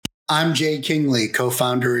I'm Jay Kingley,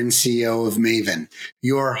 co-founder and CEO of Maven,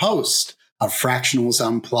 your host of Fractionals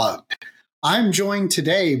Unplugged. I'm joined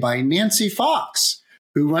today by Nancy Fox,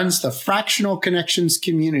 who runs the Fractional Connections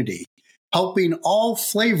community, helping all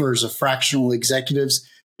flavors of fractional executives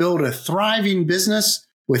build a thriving business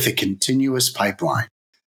with a continuous pipeline.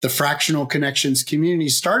 The Fractional Connections community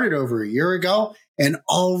started over a year ago and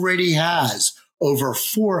already has over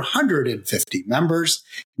 450 members.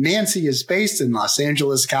 Nancy is based in Los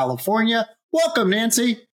Angeles, California. Welcome,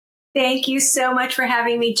 Nancy. Thank you so much for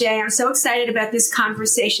having me, Jay. I'm so excited about this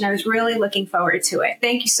conversation. I was really looking forward to it.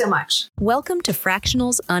 Thank you so much. Welcome to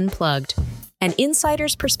Fractionals Unplugged, an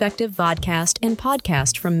insider's perspective vodcast and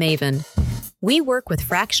podcast from Maven. We work with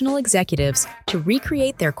fractional executives to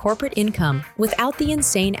recreate their corporate income without the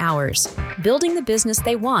insane hours, building the business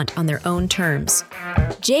they want on their own terms.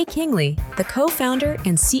 Jay Kingley, the co-founder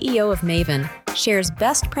and CEO of Maven, shares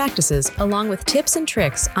best practices along with tips and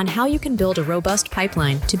tricks on how you can build a robust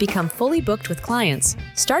pipeline to become fully booked with clients,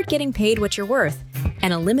 start getting paid what you're worth,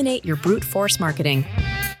 and eliminate your brute force marketing.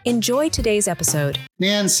 Enjoy today's episode.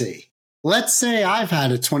 Nancy, let's say I've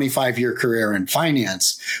had a 25-year career in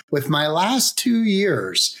finance, with my last 2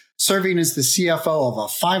 years serving as the CFO of a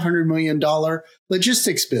 $500 million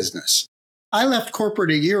logistics business. I left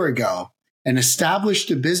corporate a year ago and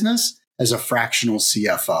established a business as a fractional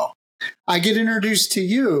CFO. I get introduced to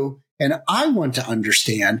you, and I want to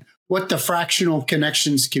understand what the Fractional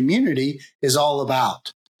Connections community is all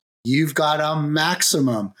about. You've got a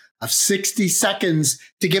maximum of 60 seconds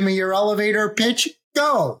to give me your elevator pitch.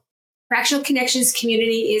 Go. Fractional Connections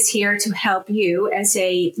community is here to help you as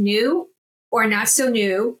a new or not so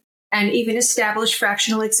new and even established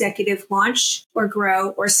fractional executive launch or grow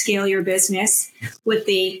or scale your business with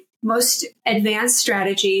the most advanced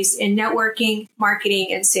strategies in networking, marketing,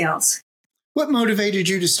 and sales. What motivated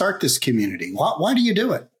you to start this community? Why do you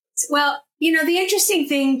do it? Well, the interesting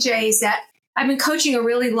thing, Jay, is that I've been coaching a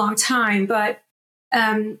really long time, but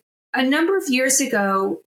a number of years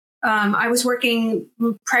ago, I was working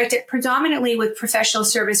predominantly with professional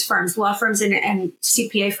service firms, law firms, and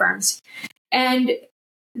CPA firms. And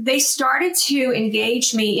they started to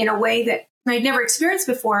engage me in a way that I'd never experienced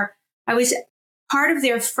before. I was part of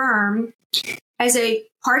their firm as a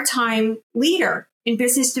part-time leader in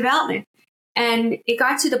business development. And it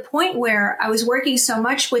got to the point where I was working so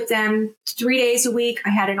much with them 3 days a week. I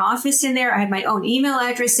had an office in there. I had my own email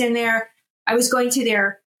address in there. I was going to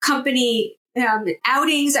their company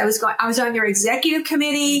outings. I was on their executive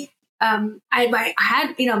committee.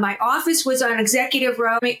 My office was on executive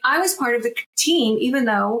row. I was part of the team, even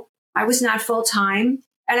though I was not full time.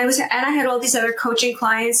 And I had all these other coaching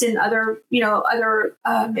clients and other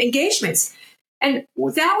engagements. And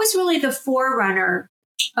that was really the forerunner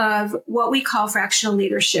of what we call fractional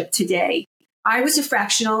leadership today. I was a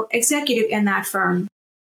fractional executive in that firm.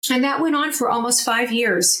 And that went on for almost 5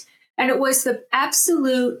 years. And it was the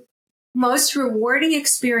absolute most rewarding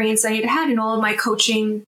experience I had had in all of my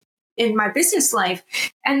coaching in my business life.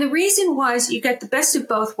 And the reason was you get the best of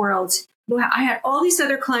both worlds. I had all these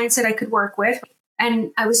other clients that I could work with,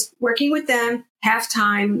 and I was working with them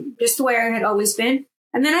half-time, just the way I had always been.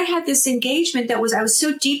 And then I had this engagement I was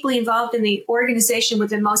so deeply involved in the organization with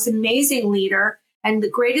the most amazing leader and the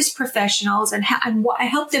greatest professionals, and I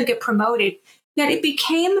helped them get promoted, that it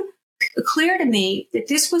became clear to me that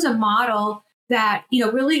this was a model that,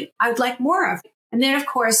 really I'd like more of. And then, of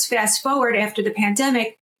course, fast forward after the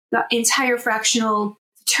pandemic, the entire fractional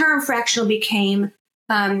became,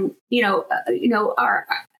 a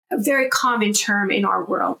very common term in our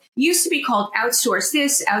world. It used to be called outsource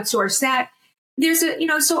this, outsource that.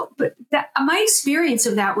 My experience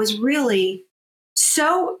of that was really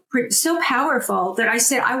so powerful that I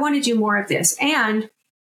said, I want to do more of this. And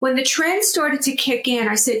when the trend started to kick in,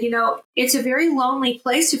 I said, it's a very lonely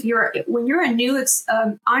place when you're a new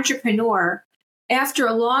entrepreneur after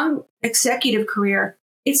a long executive career.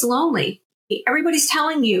 It's lonely. Everybody's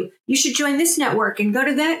telling you should join this network and go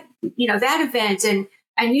to that, that event,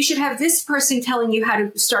 and you should have this person telling you how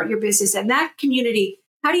to start your business and that community.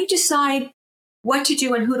 How do you decide what to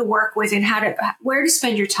do and who to work with and where to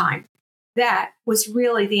spend your time? That was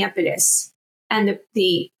really the impetus and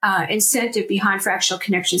the incentive behind Fractional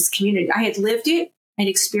Connections community. I had lived it and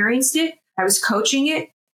experienced it. I was coaching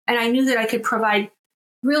it, and I knew that I could provide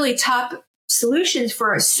really top solutions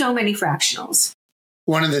for so many fractionals.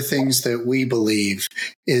 One of the things that we believe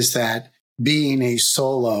is that being a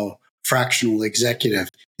solo fractional executive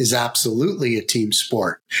is absolutely a team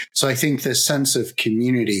sport. So I think this sense of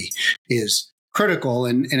community is critical.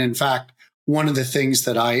 And in fact, one of the things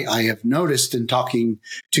that I have noticed in talking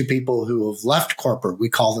to people who have left corporate, we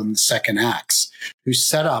call them the second acts, who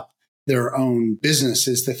set up their own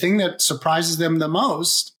businesses, the thing that surprises them the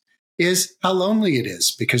most is how lonely it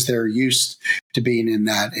is because they're used to being in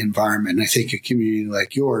that environment. And I think a community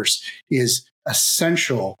like yours is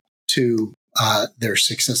essential to their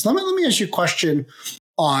success. Let me ask you a question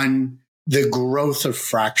on the growth of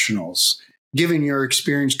fractionals, given your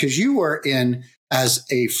experience, because you were in as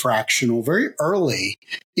a fractional very early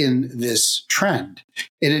in this trend,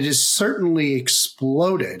 and it has certainly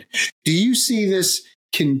exploded. Do you see this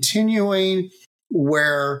continuing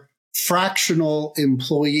where fractional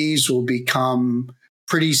employees will become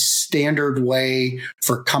pretty standard way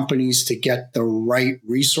for companies to get the right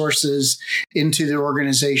resources into the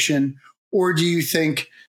organization? Or do you think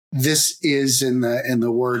this is, in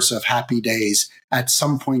the words of Happy Days, at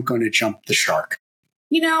some point going to jump the shark?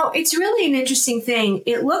 It's really an interesting thing.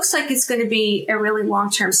 It looks like it's going to be a really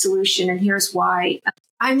long-term solution, and here's why.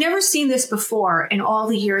 I've never seen this before in all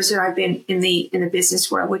the years that I've been in the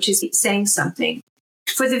business world, which is saying something.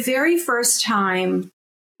 For the very first time,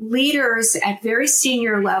 leaders at very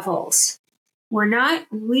senior levels were not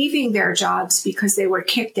leaving their jobs because they were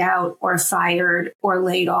kicked out or fired or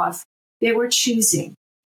laid off. They were choosing.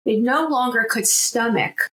 They no longer could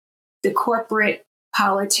stomach the corporate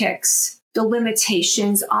politics, the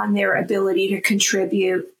limitations on their ability to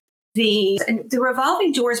contribute. The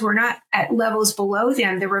revolving doors were not at levels below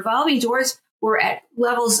them. The revolving doors were at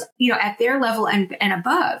levels, at their level and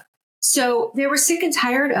above. So they were sick and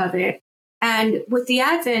tired of it. And with the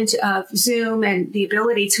advent of Zoom and the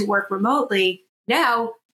ability to work remotely,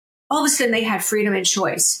 now all of a sudden they had freedom and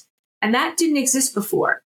choice. And that didn't exist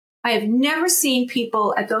before. I have never seen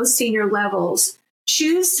people at those senior levels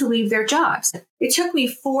choose to leave their jobs. It took me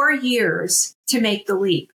 4 years to make the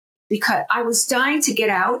leap because I was dying to get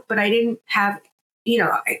out, but I didn't have,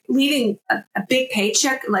 leaving a big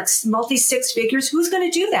paycheck, like multi-six figures. Who's going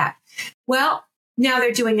to do that? Well, now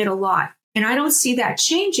they're doing it a lot. And I don't see that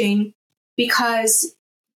changing because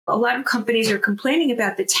a lot of companies are complaining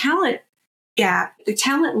about the talent gap, the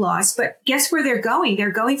talent loss, but guess where they're going?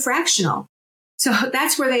 They're going fractional. So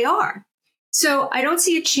that's where they are. So I don't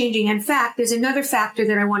see it changing. In fact, there's another factor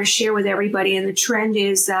that I want to share with everybody. And the trend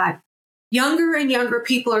is that younger and younger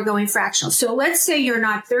people are going fractional. So let's say you're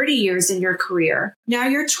not 30 years in your career. Now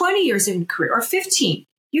you're 20 years in your career or 15.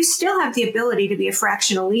 You still have the ability to be a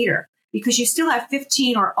fractional leader because you still have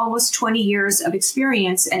 15 or almost 20 years of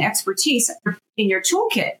experience and expertise in your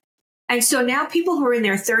toolkit. And so now people who are in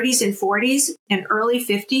their 30s and 40s and early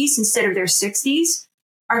 50s instead of their 60s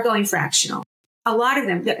are going fractional. A lot of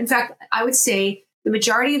them. In fact, I would say the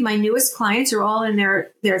majority of my newest clients are all in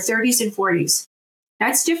their 30s and 40s.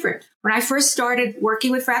 That's different. When I first started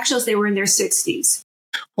working with fractionals, they were in their 60s.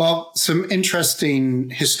 Well, some interesting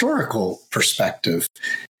historical perspective.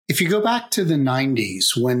 If you go back to the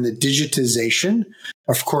 90s, when the digitization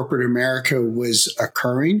of corporate America was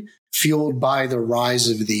occurring, fueled by the rise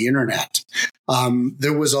of the internet,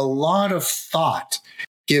 there was a lot of thought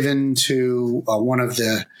given to one of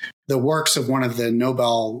the works of one of the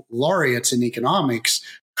Nobel laureates in economics,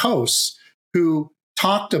 Coase, who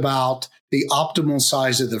talked about the optimal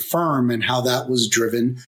size of the firm and how that was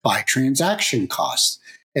driven by transaction costs.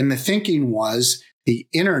 And the thinking was the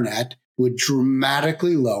internet would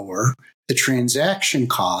dramatically lower the transaction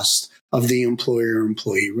cost of the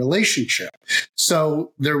employer-employee relationship.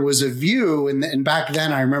 So there was a view, and back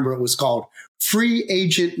then I remember it was called free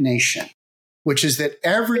agent nation, which is that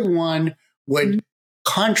everyone would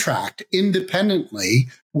contract independently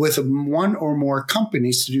with one or more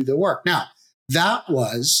companies to do the work. Now, that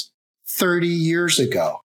was 30 years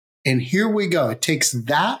ago. And here we go. It takes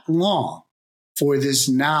that long for this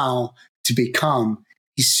now to become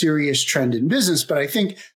a serious trend in business. But I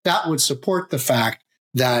think that would support the fact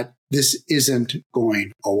that this isn't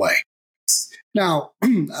going away. Now,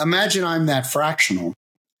 imagine I'm that fractional.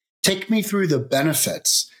 Take me through the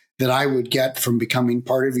benefits that I would get from becoming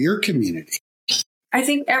part of your community. I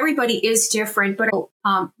think everybody is different, but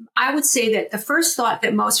I would say that the first thought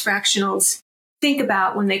that most fractionals think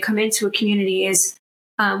about when they come into a community is,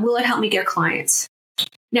 will it help me get clients?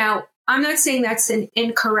 Now, I'm not saying that's an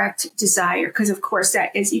incorrect desire, because of course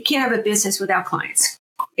that is, you can't have a business without clients.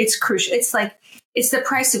 It's crucial. It's the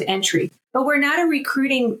price of entry, but we're not a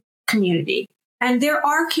recruiting community. And there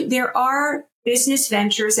are business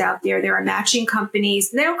ventures out there. There are matching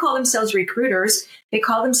companies. They don't call themselves recruiters. They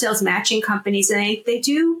call themselves matching companies. And they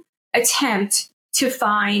do attempt to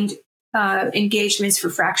find engagements for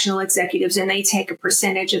fractional executives, and they take a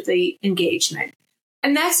percentage of the engagement.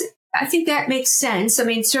 And I think that makes sense. I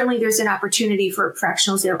mean, certainly there's an opportunity for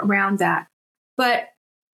fractionals around that. But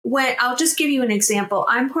I'll just give you an example.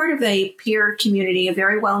 I'm part of a peer community, a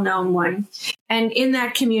very well-known one. And in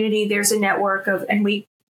that community, there's a network of, and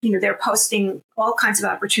they're posting all kinds of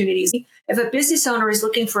opportunities. If a business owner is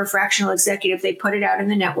looking for a fractional executive, they put it out in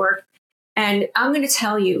the network. And I'm going to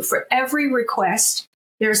tell you, for every request,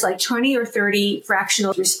 there's like 20 or 30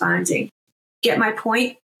 fractionals responding. Get my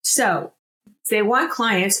point? So they want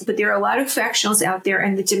clients, but there are a lot of fractionals out there,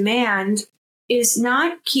 and the demand is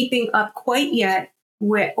not keeping up quite yet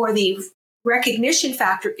with, or the recognition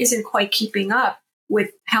factor isn't quite keeping up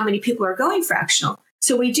with how many people are going fractional.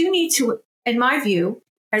 So we do need to, in my view,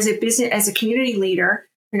 as a community leader,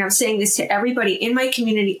 and I'm saying this to everybody in my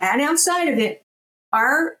community and outside of it,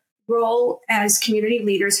 our role as community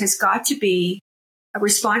leaders has got to be a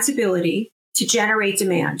responsibility to generate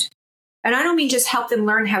demand. And I don't mean just help them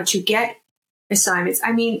learn how to get assignments.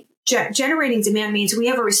 I mean, generating demand means we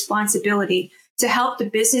have a responsibility to help the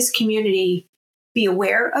business community be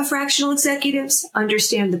aware of fractional executives,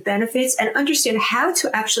 understand the benefits, and understand how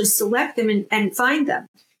to actually select them and find them.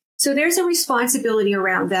 So there's a responsibility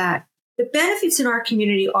around that. The benefits in our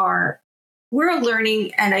community are we're a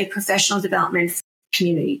learning and a professional development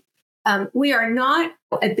community. We are not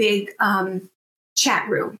a big chat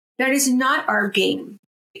room. That is not our game.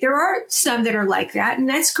 There are some that are like that, and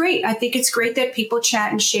that's great. I think it's great that people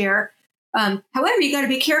chat and share. However, you got to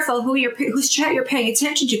be careful whose chat you're paying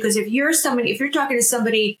attention to, because if you're talking to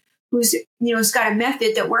somebody who's has got a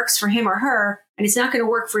method that works for him or her, and it's not going to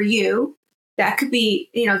work for you, that could be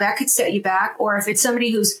that could set you back. Or if it's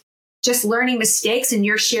somebody who's just learning mistakes and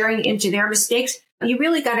you're sharing into their mistakes, you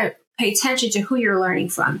really got to pay attention to who you're learning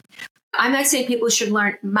from. I'm not saying people should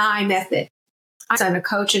learn my method. I'm a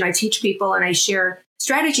coach and I teach people and I share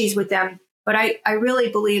strategies with them, but I really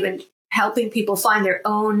believe in helping people find their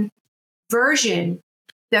own version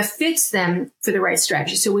that fits them for the right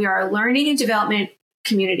strategy. So we are a learning and development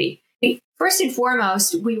community. First and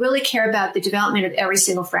foremost, we really care about the development of every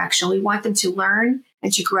single fractional. We want them to learn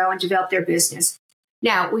and to grow and develop their business.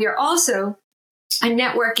 Now, we are also a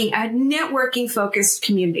networking focused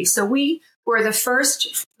community. So we were the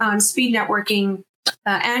first speed networking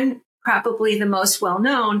and probably the most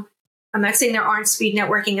well-known. I'm not saying there aren't speed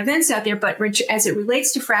networking events out there, but as it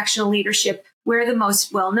relates to fractional leadership, we're the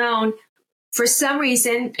most well-known. For some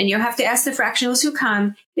reason, and you'll have to ask the fractionals who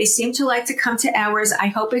come, they seem to like to come to ours. I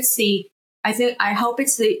hope it's the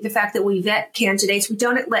fact that we vet candidates. We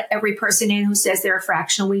don't let every person in who says they're a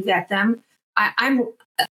fractional. We vet them. I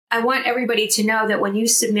want everybody to know that when you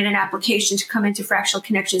submit an application to come into Fractional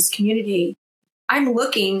Connections community, I'm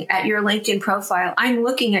looking at your LinkedIn profile. I'm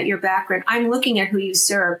looking at your background. I'm looking at who you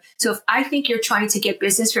serve. So if I think you're trying to get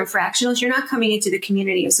business from fractionals, you're not coming into the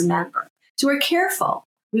community as a member. So we're careful.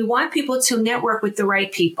 We want people to network with the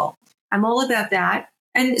right people. I'm all about that.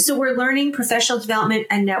 And so we're learning professional development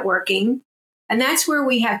and networking. And that's where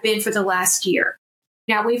we have been for the last year.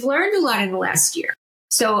 Now, we've learned a lot in the last year.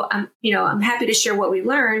 So I'm happy to share what we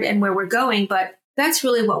learned and where we're going, but that's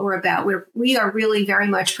really what we're about. We are really very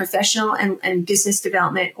much professional and business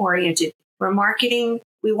development oriented. We're marketing.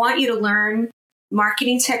 We want you to learn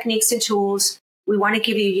marketing techniques and tools. We want to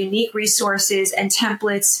give you unique resources and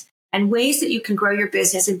templates and ways that you can grow your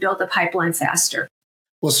business and build the pipeline faster.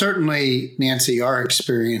 Well, certainly, Nancy, our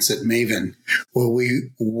experience at Maven, where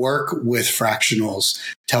we work with fractionals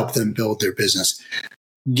to help them build their business,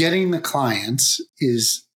 getting the clients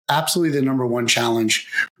is absolutely the number one challenge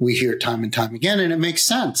we hear time and time again. And it makes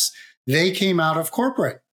sense. They came out of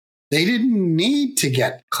corporate. They didn't need to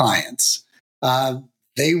get clients.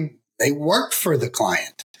 They worked for the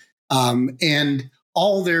client. And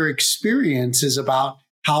all their experience is about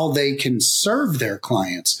how they can serve their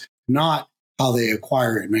clients, not how they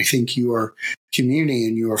acquire it. And I think your community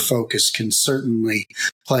and your focus can certainly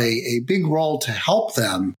play a big role to help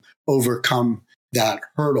them overcome that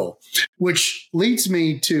hurdle, which leads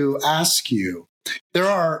me to ask you, there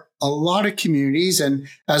are a lot of communities, and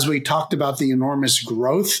as we talked about the enormous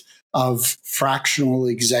growth of fractional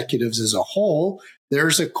executives as a whole,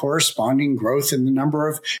 there's a corresponding growth in the number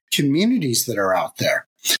of communities that are out there.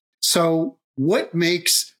 So what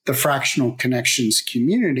makes the Fractional Connections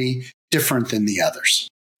community different than the others?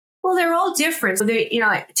 Well, they're all different. So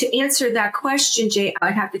to answer that question, Jay,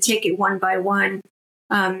 I'd have to take it one by one.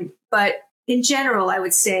 But in general, I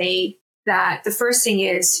would say that the first thing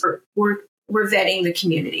is we're vetting the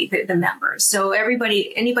community, the members. So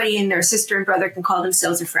anybody in their sister and brother can call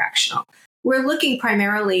themselves a fractional. We're looking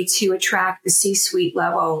primarily to attract the C-suite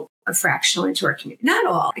level of fractional into our community. Not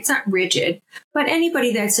all, it's not rigid, but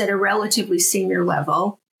anybody that's at a relatively senior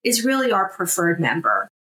level is really our preferred member.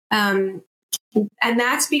 And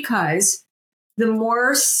that's because the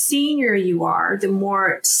more senior you are, the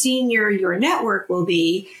more senior your network will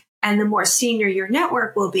be. And the more senior your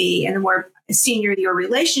network will be, and the more senior your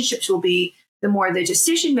relationships will be, the more the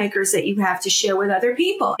decision makers that you have to share with other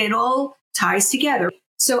people. It all ties together.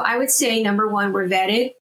 So I would say, number one, we're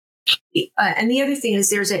vetted. And the other thing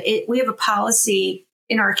is we have a policy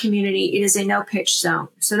in our community. It is a no pitch zone.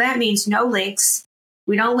 So that means no links.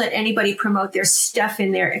 We don't let anybody promote their stuff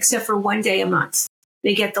in there except for one day a month.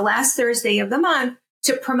 They get the last Thursday of the month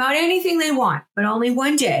to promote anything they want, but only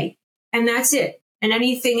one day. And that's it. And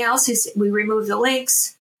anything else is we remove the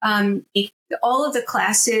links. All of the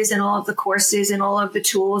classes and all of the courses and all of the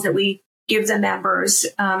tools that we give the members,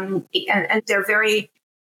 and they're very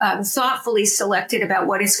thoughtfully selected about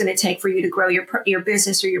what it's going to take for you to grow your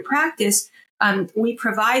business or your practice. We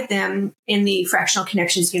provide them in the Fractional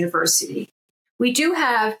Connections University. We do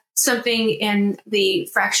have something in the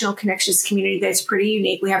Fractional Connections community that's pretty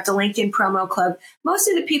unique. We have the LinkedIn Promo Club. Most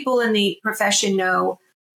of the people in the profession know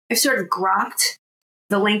I've sort of grokked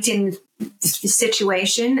the LinkedIn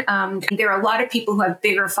situation. There are a lot of people who have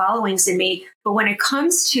bigger followings than me, but when it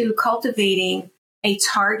comes to cultivating a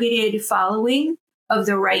targeted following of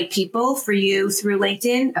the right people for you through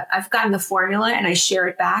LinkedIn, I've gotten the formula and I share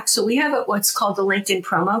it back. So we have what's called the LinkedIn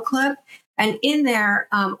Promo Club. And in there,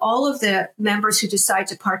 all of the members who decide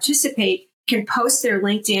to participate can post their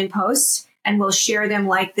LinkedIn posts and we'll share them,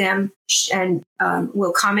 like them, and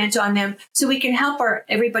we'll comment on them. So we can help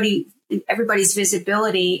everybody's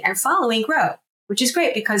visibility and following grow, which is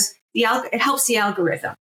great because it helps the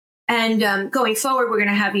algorithm. And going forward, we're going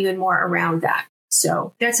to have even more around that.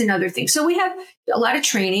 So that's another thing. So we have a lot of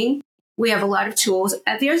training. We have a lot of tools.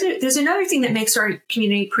 There's another thing that makes our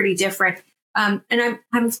community pretty different. And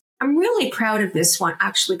I'm really proud of this one,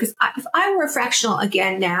 actually, because if I were a fractional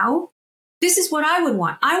again now, this is what I would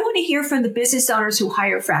want. I want to hear from the business owners who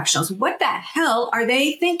hire fractionals. What the hell are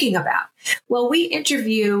they thinking about? Well, we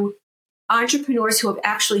interview entrepreneurs who have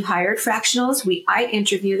actually hired fractionals. I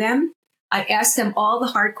interview them. I ask them all the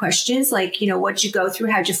hard questions, like, what did you go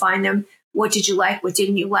through? How'd you find them? What did you like? What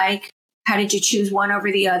didn't you like? How did you choose one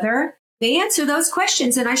over the other? They answer those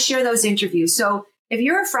questions and I share those interviews. So if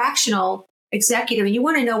you're a fractional executive and you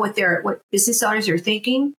want to know what business owners are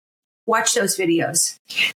thinking, watch those videos.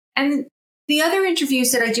 And the other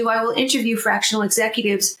interviews that I do, I will interview fractional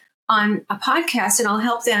executives on a podcast and I'll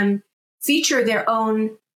help them feature their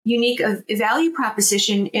own unique value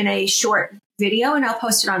proposition in a short video and I'll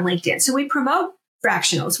post it on LinkedIn. So we promote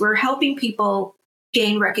fractionals. We're helping people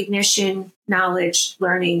gain recognition, knowledge,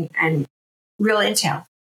 learning, and real intel.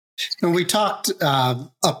 And we talked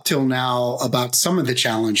up till now about some of the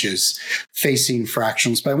challenges facing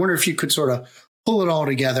fractionals, but I wonder if you could sort of pull it all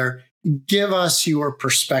together, give us your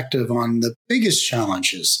perspective on the biggest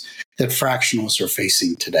challenges that fractionals are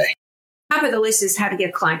facing today. Top of the list is how to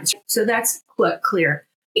get clients. So that's clear.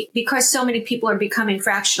 Because so many people are becoming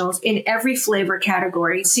fractionals in every flavor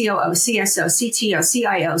category, COO, CSO, CTO,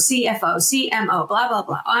 CIO, CFO, CMO, blah, blah,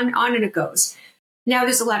 blah, on and it goes. Now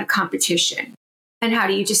there's a lot of competition. And how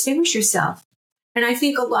do you distinguish yourself? And I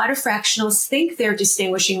think a lot of fractionals think they're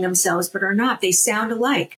distinguishing themselves, but are not. They sound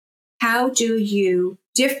alike. How do you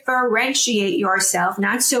differentiate yourself?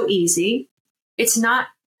 Not so easy. It's not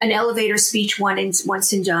an elevator speech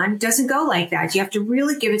once and done. Doesn't go like that. You have to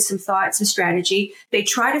really give it some thought, some strategy. They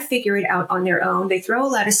try to figure it out on their own. They throw a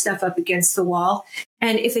lot of stuff up against the wall.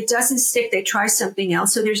 And if it doesn't stick, they try something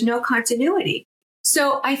else. So there's no continuity.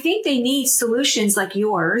 So I think they need solutions like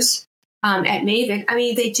yours at Maven. I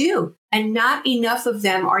mean, they do. And not enough of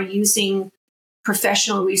them are using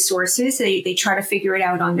professional resources. They try to figure it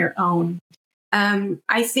out on their own.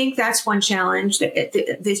 I think that's one challenge.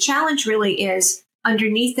 The challenge really is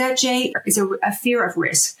underneath that, Jay, is a fear of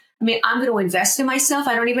risk. I mean, I'm going to invest in myself.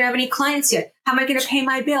 I don't even have any clients yet. How am I going to pay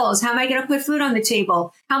my bills? How am I going to put food on the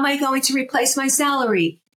table? How am I going to replace my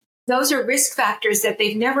salary? Those are risk factors that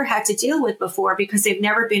they've never had to deal with before because they've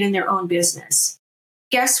never been in their own business.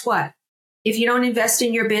 Guess what? If you don't invest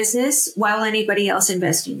in your business, why will anybody else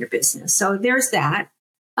invest in your business? So there's that.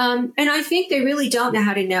 And I think they really don't know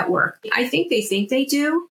how to network. I think they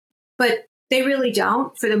do, but they really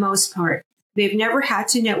don't for the most part. They've never had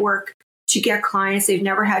to network to get clients. They've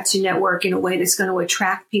never had to network in a way that's going to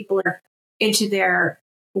attract people into their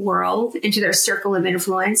world, into their circle of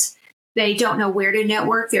influence. They don't know where to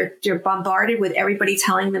network. They're bombarded with everybody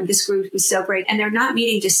telling them this group is so great. And they're not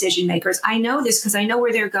meeting decision makers. I know this because I know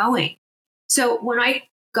where they're going. So when I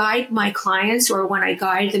guide my clients or when I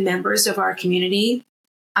guide the members of our community,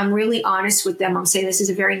 I'm really honest with them. I'm saying this is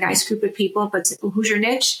a very nice group of people, but who's your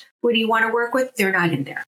niche? Who do you want to work with? They're not in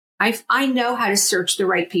there. I know how to search the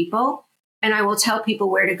right people, and I will tell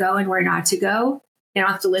people where to go and where not to go. They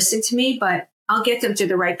don't have to listen to me, but I'll get them to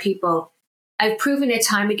the right people. I've proven it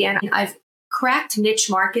time again. I've cracked niche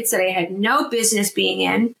markets that I had no business being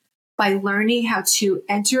in by learning how to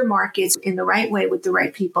enter markets in the right way with the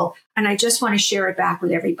right people. And I just want to share it back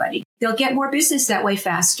with everybody. They'll get more business that way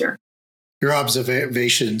faster. Your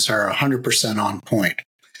observations are 100% on point.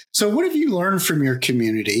 So what have you learned from your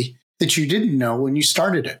community that you didn't know when you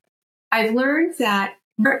started it? I've learned that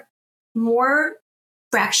more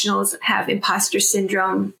fractionals have imposter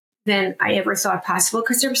syndrome than I ever thought possible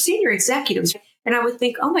because they're senior executives. And I would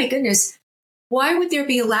think, oh my goodness, why would there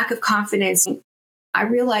be a lack of confidence? I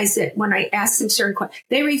realized that when I ask them certain questions,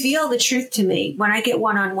 they reveal the truth to me when I get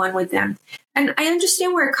one-on-one with them. And I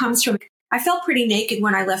understand where it comes from. I felt pretty naked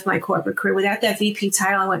when I left my corporate career. Without that VP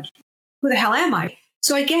title, I went, who the hell am I?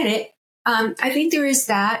 So I get it. I think there is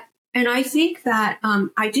that. And I think that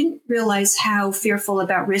I didn't realize how fearful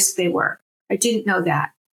about risk they were. I didn't know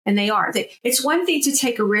that. And they are. It's one thing to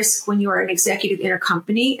take a risk when you're an executive in a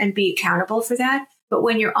company and be accountable for that. But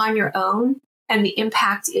when you're on your own and the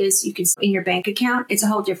impact is you can see in your bank account, it's a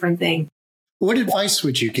whole different thing. What advice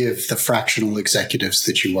would you give the fractional executives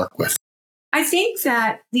that you work with? I think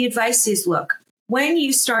that the advice is, look, when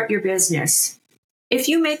you start your business, if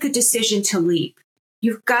you make a decision to leap,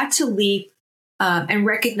 you've got to leap and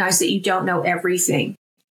recognize that you don't know everything.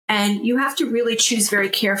 And you have to really choose very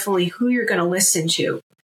carefully who you're going to listen to.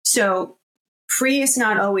 So free is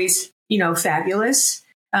not always, fabulous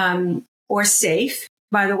or safe.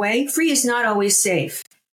 By the way, free is not always safe.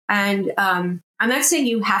 And I'm not saying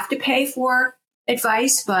you have to pay for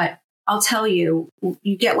advice, but I'll tell you,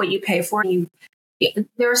 you get what you pay for.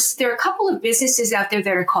 There are a couple of businesses out there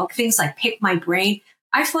that are called things like Pick My Brain.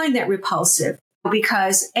 I find that repulsive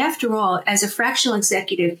because, after all, as a fractional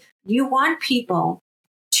executive, you want people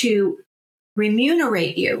to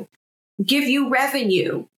remunerate you, give you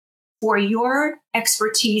revenue for your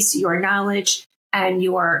expertise, your knowledge, and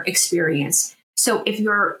your experience. So if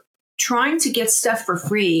you're trying to get stuff for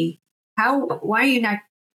free, why are you not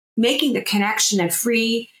making the connection that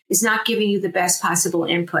free is not giving you the best possible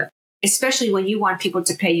input, especially when you want people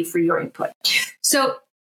to pay you for your input? So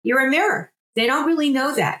you're a mirror. They don't really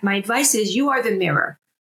know that. My advice is you are the mirror.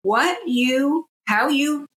 How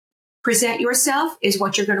you present yourself is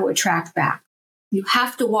what you're going to attract back. You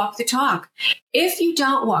have to walk the talk. If you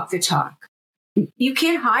don't walk the talk, you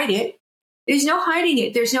can't hide it. There's no hiding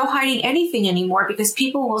it. There's no hiding anything anymore because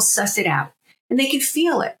people will suss it out and they can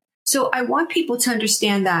feel it. So I want people to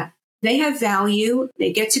understand that they have value.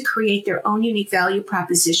 They get to create their own unique value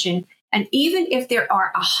proposition. And even if there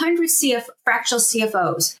are 100 fractional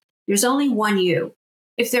CFOs, there's only one you.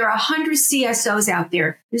 If there are 100 CSOs out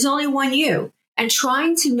there, there's only one you. And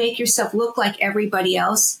trying to make yourself look like everybody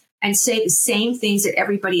else and say the same things that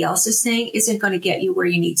everybody else is saying isn't going to get you where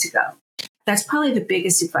you need to go. That's probably the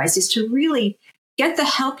biggest advice, is to really get the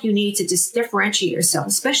help you need to differentiate yourself,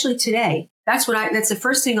 especially today. That's the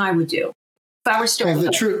first thing I would do if I were still.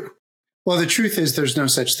 The truth is there's no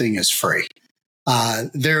such thing as free.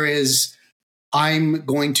 There is, I'm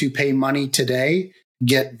going to pay money today,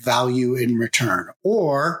 get value in return,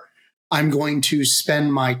 or I'm going to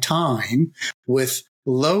spend my time with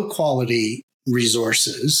low quality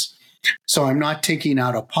resources. So I'm not taking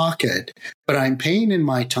out of pocket, but I'm paying in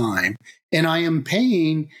my time, and I am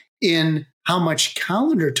paying in how much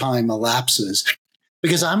calendar time elapses,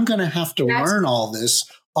 because I'm going to have to learn all this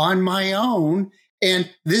on my own. And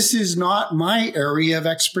this is not my area of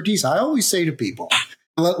expertise. I always say to people,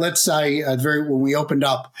 let's say when we opened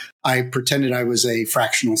up, I pretended I was a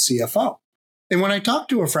fractional CFO. And when I talk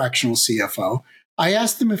to a fractional CFO, I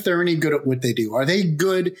ask them if they're any good at what they do. Are they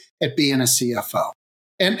good at being a CFO?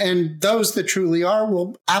 And those that truly are,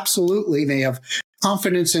 well, absolutely, they have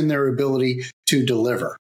confidence in their ability to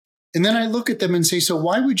deliver. And then I look at them and say, so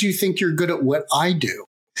why would you think you're good at what I do?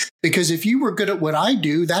 Because if you were good at what I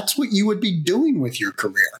do, that's what you would be doing with your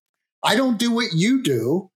career. I don't do what you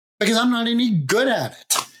do because I'm not any good at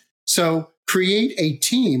it. So create a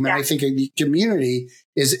team, and I think a community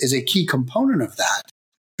is a key component of that,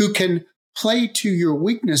 who can play to your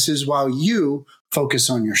weaknesses while you focus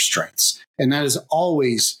on your strengths. And that is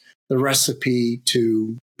always the recipe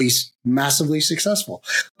to be massively successful.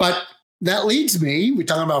 But that leads me, we're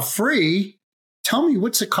talking about free. Tell me,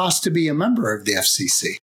 what's the cost to be a member of the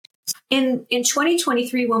FCC? In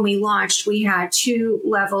 2023, when we launched, we had 2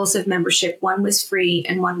 levels of membership. One was free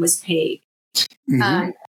and one was paid.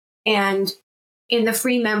 Mm-hmm. And in the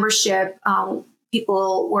free membership,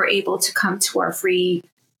 people were able to come to our free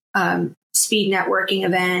speed networking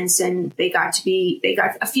events, and they got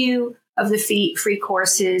a few of the free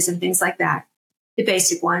courses and things like that, the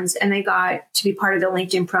basic ones, and they got to be part of the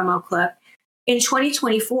LinkedIn promo club. In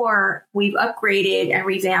 2024, we've upgraded and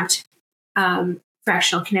revamped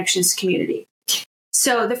Fractional Connections community.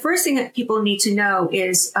 So the first thing that people need to know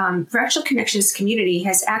is Fractional Connections community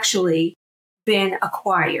has actually been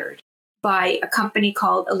acquired by a company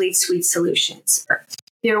called Elite Suite Solutions.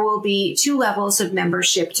 There will be 2 levels of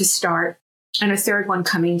membership to start and a third one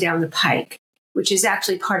coming down the pike, which is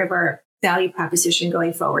actually part of our value proposition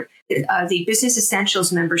going forward. The Business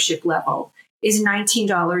Essentials membership level is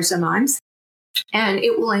 $19 a month, and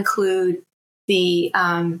it will include the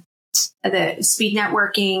speed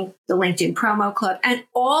networking, the LinkedIn promo club, and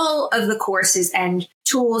all of the courses and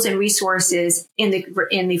tools and resources in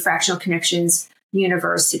the Fractional Connections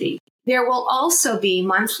University. There will also be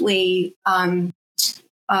monthly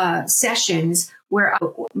sessions where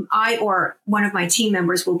I or one of my team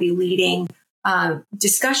members will be leading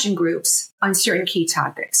discussion groups on certain key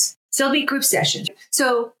topics. So there'll be group sessions.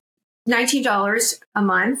 So $19 a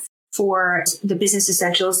month for the Business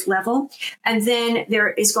Essentials level. And then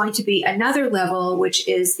there is going to be another level, which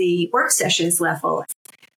is the work sessions level.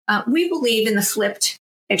 We believe in the flipped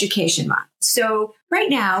education model. So right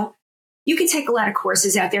now, you can take a lot of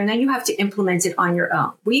courses out there and then you have to implement it on your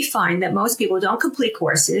own. We find that most people don't complete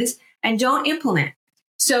courses and don't implement.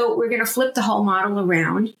 So we're going to flip the whole model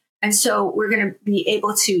around. And so we're going to be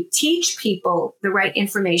able to teach people the right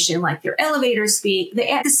information, like their elevator speed.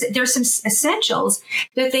 There's some essentials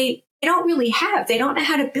that they don't really have. They don't know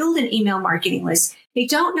how to build an email marketing list. They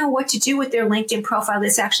don't know what to do with their LinkedIn profile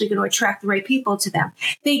that's actually going to attract the right people to them.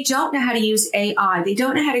 They don't know how to use AI. They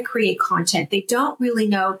don't know how to create content. They don't really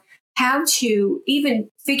know how to even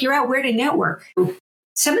figure out where to network.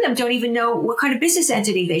 Some of them don't even know what kind of business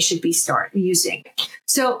entity they should be using.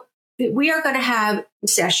 So we are going to have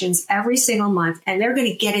sessions every single month, and they're going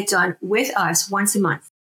to get it done with us once a month.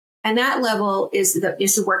 And that level is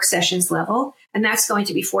the work sessions level, and that's going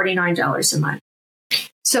to be $49 a month.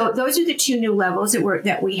 So those are the 2 new levels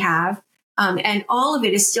that we have, and all of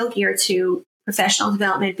it is still geared to professional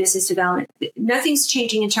development, business development. Nothing's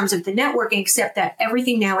changing in terms of the networking, except that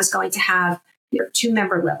everything now is going to have 2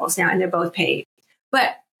 member levels now, and they're both paid.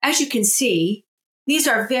 But as you can see, these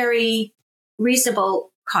are very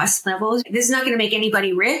reasonable cost levels. This is not going to make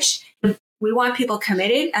anybody rich. We want people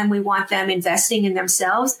committed, and we want them investing in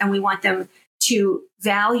themselves, and we want them to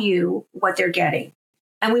value what they're getting.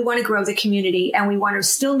 And we want to grow the community, and we want to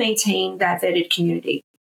still maintain that vetted community.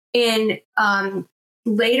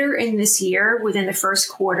 Later in this year, within the first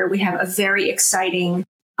quarter, we have a very exciting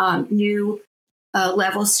new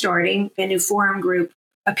level starting, a new forum group,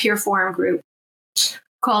 a peer forum group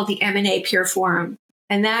called the M&A Peer Forum.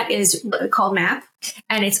 And that is called MAP.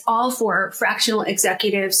 And it's all for fractional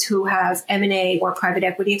executives who have M&A or private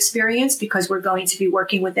equity experience, because we're going to be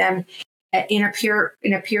working with them in a peer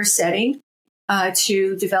setting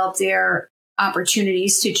to develop their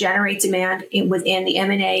opportunities to generate demand within the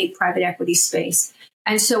M&A private equity space.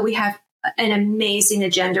 And so we have an amazing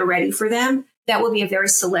agenda ready for them. That will be a very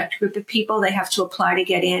select group of people. They have to apply to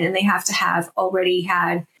get in, and they have to have already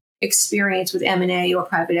had experience with M&A or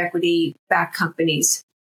private equity backed companies.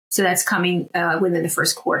 So that's coming within the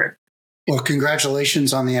first quarter. Well,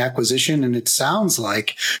 congratulations on the acquisition. And it sounds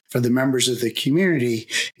like for the members of the community,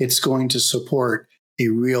 it's going to support a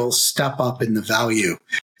real step up in the value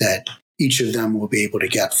that each of them will be able to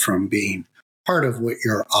get from being part of what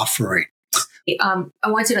you're offering. I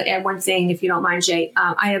wanted to add one thing, if you don't mind, Jay.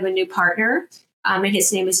 I have a new partner, and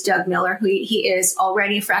his name is Doug Miller. He is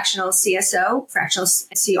already a fractional CSO, fractional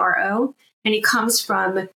CRO, and he comes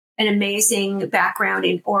from an amazing background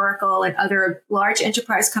in Oracle and other large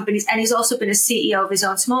enterprise companies. And he's also been a CEO of his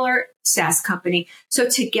own smaller SaaS company. So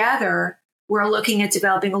together, we're looking at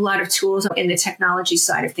developing a lot of tools in the technology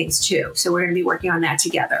side of things, too. So we're going to be working on that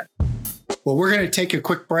together. Well, we're going to take a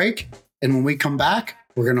quick break. And when we come back,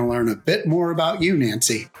 we're going to learn a bit more about you,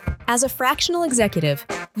 Nancy. As a fractional executive,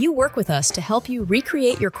 you work with us to help you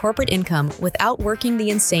recreate your corporate income without working the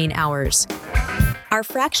insane hours. Our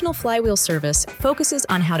fractional flywheel service focuses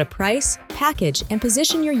on how to price, package, and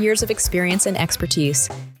position your years of experience and expertise,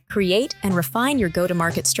 create and refine your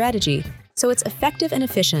go-to-market strategy so it's effective and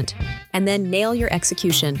efficient, and then nail your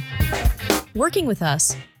execution. Working with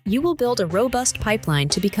us, you will build a robust pipeline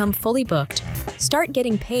to become fully booked, start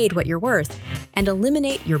getting paid what you're worth, and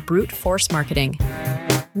eliminate your brute force marketing.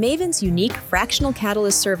 Maven's unique fractional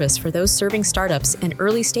catalyst service for those serving startups and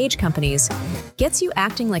early-stage companies gets you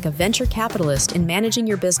acting like a venture capitalist in managing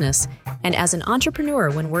your business and as an entrepreneur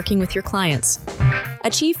when working with your clients.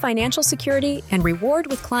 Achieve financial security and reward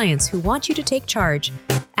with clients who want you to take charge,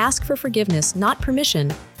 ask for forgiveness, not permission,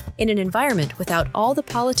 in an environment without all the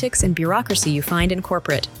politics and bureaucracy you find in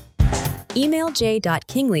corporate. Email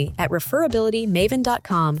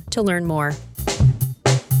j.kingley@referabilitymaven.com to learn more.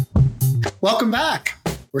 Welcome back.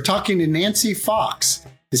 We're talking to Nancy Fox,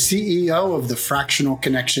 the CEO of the Fractional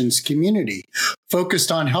Connections community, focused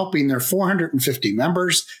on helping their 450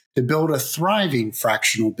 members to build a thriving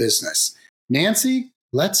fractional business. Nancy,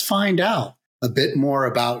 let's find out a bit more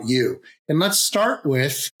about you. And let's start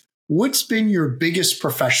with, what's been your biggest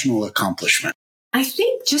professional accomplishment? I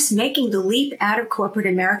think just making the leap out of corporate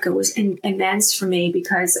America was immense for me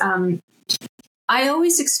because I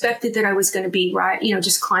always expected that I was going to be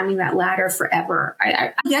just climbing that ladder forever.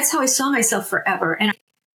 That's how I saw myself forever. And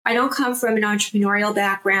I don't come from an entrepreneurial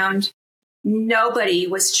background. Nobody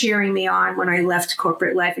was cheering me on when I left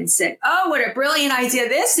corporate life and said, "Oh, what a brilliant idea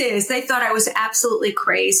this is." They thought I was absolutely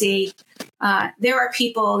crazy. There are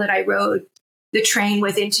people that I rode the train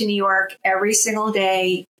with into New York every single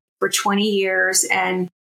day for 20 years, and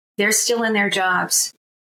they're still in their jobs.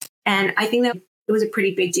 And I think that it was a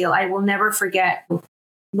pretty big deal. I will never forget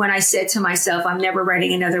when I said to myself, I'm never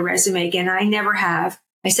writing another resume again. I never have.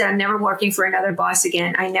 I said, I'm never working for another boss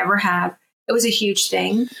again. I never have. It was a huge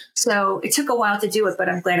thing. So it took a while to do it, but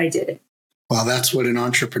I'm glad I did it. Well, that's what an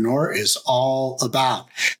entrepreneur is all about.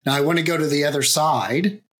 Now, I want to go to the other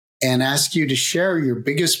side and ask you to share your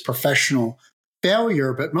biggest professional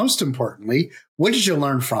failure, but most importantly, what did you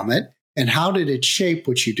learn from it and how did it shape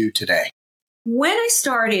what you do today? When I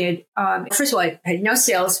started, first of all, I had no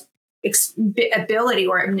sales ability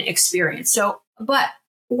or experience. But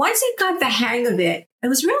once I got the hang of it, it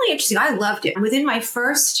was really interesting. I loved it. Within my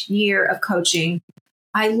first year of coaching,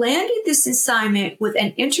 I landed this assignment with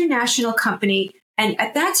an international company. And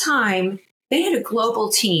at that time, they had a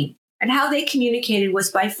global team. And how they communicated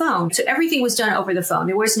was by phone. So everything was done over the phone.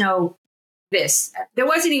 There was no this. There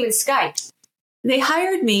wasn't even Skype. They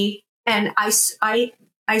hired me, and I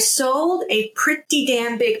sold a pretty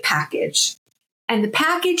damn big package. And the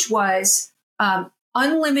package was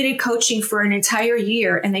unlimited coaching for an entire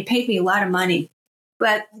year, and they paid me a lot of money.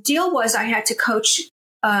 But the deal was I had to coach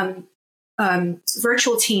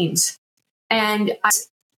virtual teams. And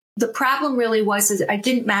the problem really was I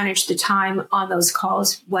didn't manage the time on those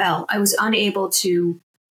calls well. I was unable to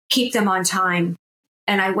keep them on time.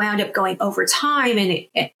 And I wound up going over time, and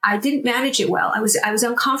I didn't manage it well. I was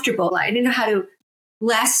uncomfortable. I didn't know how to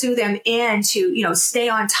lasso them in to, stay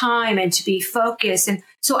on time and to be focused. And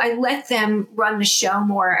so I let them run the show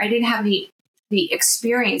more. I didn't have the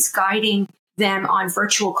experience guiding them on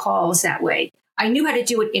virtual calls that way. I knew how to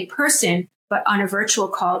do it in person, but on a virtual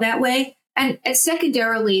call that way. And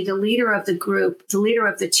secondarily, the leader of the group, the leader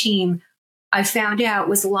of the team, I found out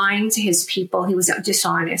was lying to his people. He was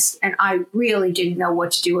dishonest. And I really didn't know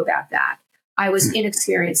what to do about that. I was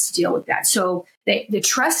inexperienced to deal with that. So the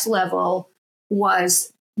trust level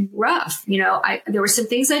was rough. There were some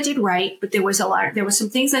things I did right, but there were some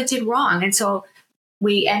things I did wrong. And so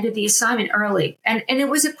we ended the assignment early, and it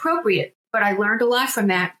was appropriate, but I learned a lot from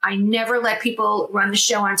that. I never let people run the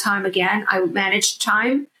show on time again. I managed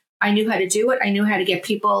time. I knew how to do it. I knew how to get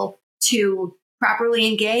people to properly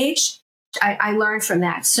engage. I learned from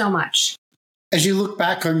that so much. As you look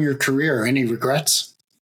back on your career, any regrets?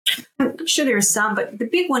 I'm sure there are some, but the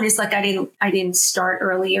big one is I didn't start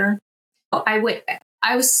earlier. I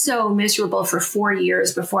was so miserable for 4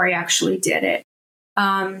 years before I actually did it.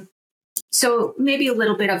 So maybe a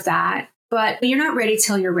little bit of that, but you're not ready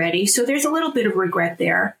till you're ready. So there's a little bit of regret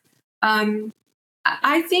there.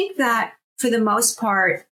 I think that for the most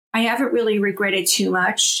part, I haven't really regretted too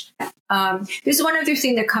much. There's one other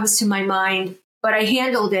thing that comes to my mind, but I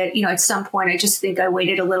handled it, at some point. I just think I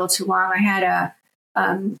waited a little too long. I had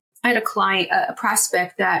a client, a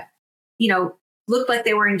prospect that, looked like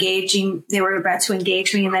they were engaging. They were about to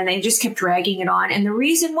engage me, and then they just kept dragging it on. And the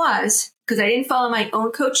reason was because I didn't follow my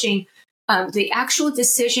own coaching. The actual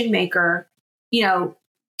decision maker,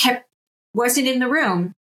 wasn't in the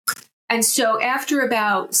room. And so after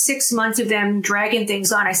about 6 months of them dragging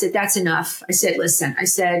things on, I said, that's enough. I said, listen,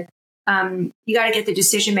 you got to get the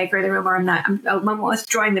decision maker in the room, or I'm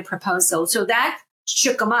withdrawing the proposal. So that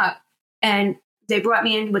shook them up. And they brought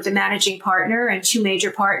me in with the managing partner and 2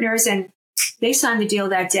 major partners, and they signed the deal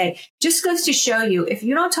that day. Just goes to show you, if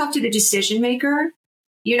you don't talk to the decision maker,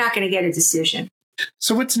 you're not going to get a decision.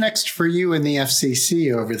 So what's next for you in the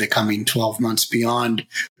FCC over the coming 12 months beyond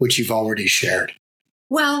what you've already shared?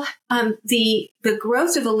 Well, the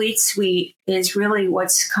growth of Elite Suite is really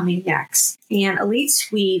what's coming next. And Elite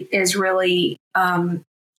Suite is really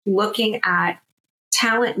looking at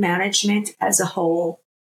talent management as a whole,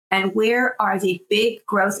 and where are the big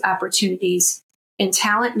growth opportunities in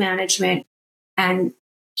talent management and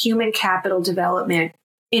human capital development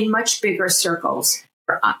in much bigger circles.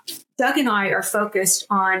 Doug and I are focused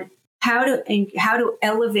on how to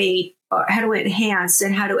elevate, or how to enhance,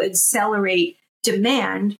 and how to accelerate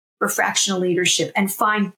demand for fractional leadership and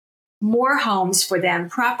find more homes for them,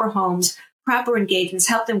 proper engagements,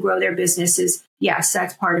 help them grow their businesses. Yes,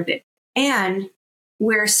 that's part of it. And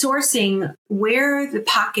we're sourcing where the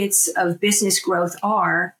pockets of business growth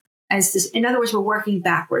are. In other words, we're working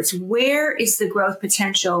backwards. Where is the growth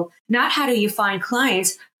potential? Not how do you find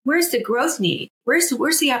clients? Where's the growth need? Where's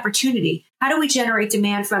the opportunity? How do we generate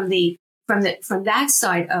demand from that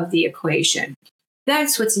side of the equation?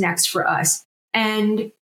 That's what's next for us.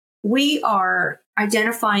 And we are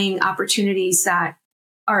identifying opportunities that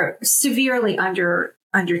are severely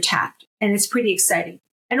under-tapped. And it's pretty exciting.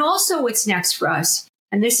 And also what's next for us,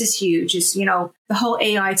 and this is huge, is, the whole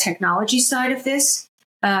AI technology side of this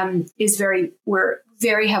we're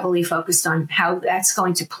very heavily focused on how that's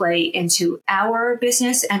going to play into our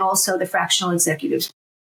business and also the fractional executive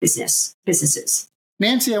businesses.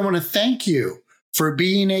 Nancy, I want to thank you for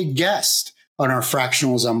being a guest on our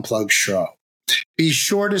Fractionals Unplugged show. Be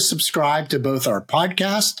sure to subscribe to both our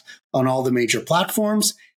podcast on all the major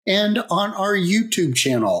platforms and on our YouTube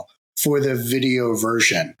channel for the video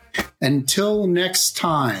version. Until next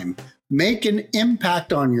time, make an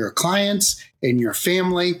impact on your clients and your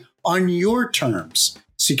family on your terms,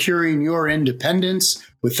 securing your independence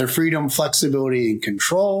with the freedom, flexibility, and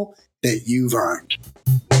control that you've earned.